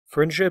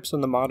Friendships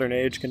in the modern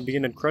age can be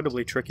an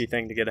incredibly tricky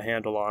thing to get a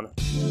handle on.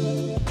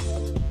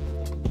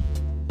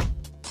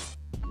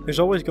 There's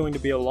always going to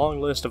be a long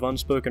list of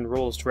unspoken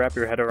rules to wrap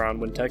your head around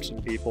when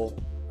texting people.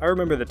 I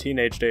remember the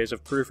teenage days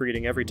of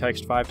proofreading every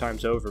text 5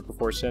 times over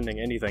before sending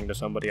anything to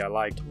somebody I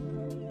liked.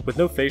 With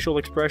no facial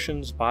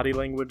expressions, body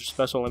language,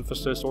 special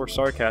emphasis, or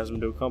sarcasm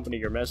to accompany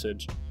your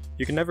message,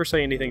 you can never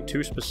say anything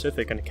too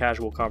specific in a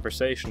casual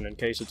conversation in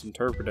case it's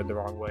interpreted the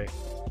wrong way.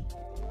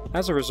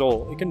 As a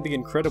result, it can be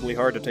incredibly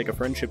hard to take a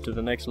friendship to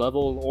the next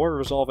level or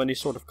resolve any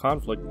sort of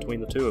conflict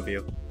between the two of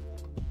you.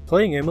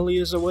 Playing Emily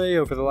is Away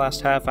over the last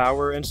half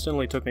hour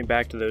instantly took me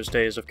back to those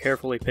days of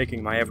carefully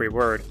picking my every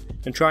word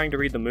and trying to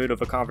read the mood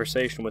of a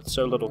conversation with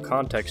so little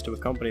context to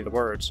accompany the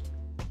words.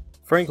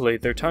 Frankly,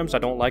 there are times I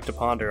don't like to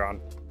ponder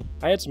on.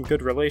 I had some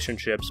good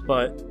relationships,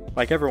 but,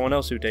 like everyone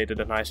else who dated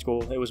in high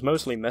school, it was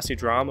mostly messy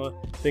drama,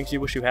 things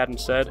you wish you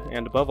hadn't said,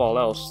 and above all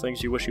else,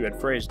 things you wish you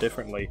had phrased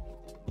differently.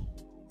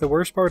 The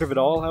worst part of it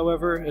all,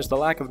 however, is the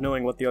lack of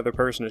knowing what the other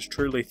person is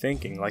truly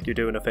thinking like you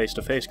do in a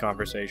face-to-face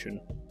conversation.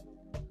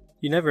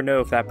 You never know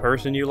if that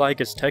person you like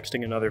is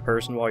texting another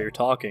person while you're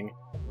talking.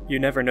 You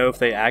never know if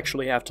they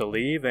actually have to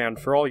leave, and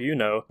for all you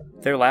know,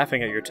 they're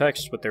laughing at your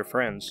texts with their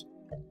friends.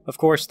 Of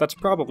course, that's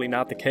probably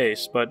not the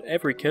case, but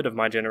every kid of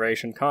my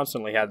generation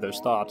constantly had those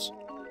thoughts.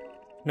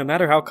 No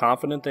matter how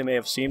confident they may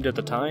have seemed at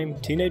the time,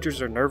 teenagers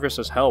are nervous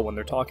as hell when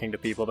they're talking to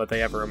people that they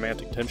have a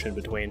romantic tension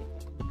between.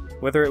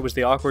 Whether it was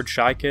the awkward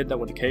shy kid that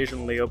would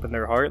occasionally open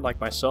their heart like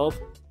myself,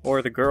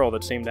 or the girl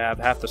that seemed to have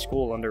half the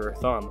school under her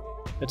thumb,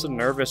 it's a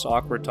nervous,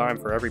 awkward time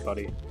for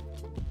everybody.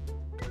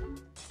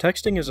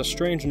 Texting is a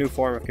strange new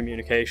form of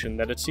communication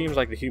that it seems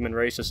like the human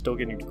race is still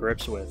getting to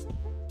grips with.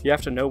 You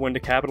have to know when to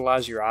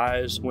capitalize your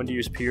eyes, when to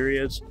use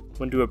periods,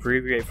 when to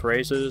abbreviate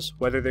phrases,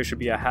 whether there should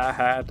be a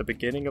ha-ha at the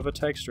beginning of a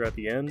text or at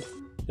the end.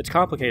 It's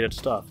complicated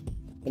stuff.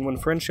 And when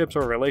friendships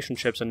or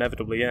relationships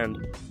inevitably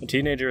end, a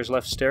teenager is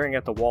left staring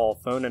at the wall,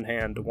 phone in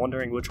hand,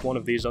 wondering which one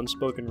of these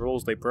unspoken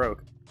rules they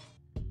broke.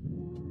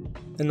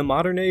 In the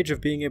modern age of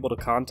being able to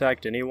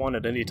contact anyone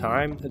at any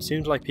time, it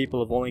seems like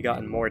people have only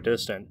gotten more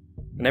distant,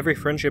 and every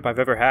friendship I've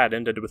ever had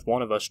ended with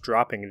one of us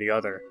dropping the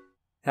other.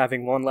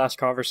 Having one last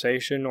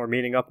conversation or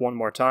meeting up one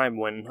more time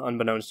when,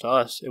 unbeknownst to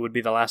us, it would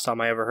be the last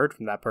time I ever heard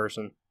from that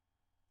person.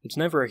 It's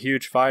never a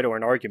huge fight or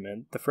an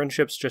argument, the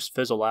friendships just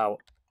fizzle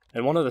out.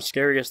 And one of the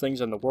scariest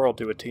things in the world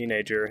to a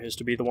teenager is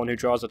to be the one who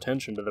draws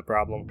attention to the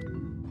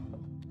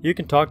problem. You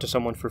can talk to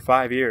someone for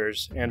 5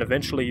 years, and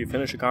eventually you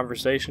finish a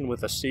conversation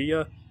with a "see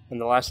ya," and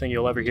the last thing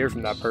you'll ever hear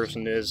from that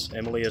person is,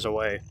 "Emily is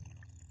away."